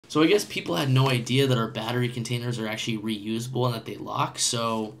So I guess people had no idea that our battery containers are actually reusable and that they lock,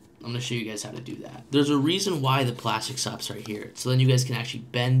 so I'm going to show you guys how to do that. There's a reason why the plastic stops right here, so then you guys can actually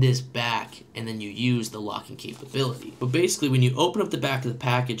bend this back and then you use the locking capability. But basically when you open up the back of the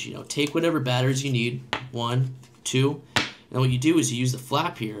package, you know, take whatever batteries you need, 1, 2, and what you do is you use the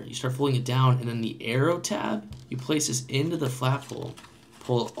flap here, you start folding it down, and then the arrow tab, you place this into the flap hole,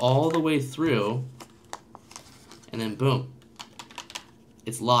 pull it all the way through, and then boom.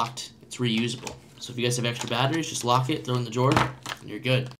 It's locked, it's reusable. So if you guys have extra batteries, just lock it, throw it in the drawer, and you're good.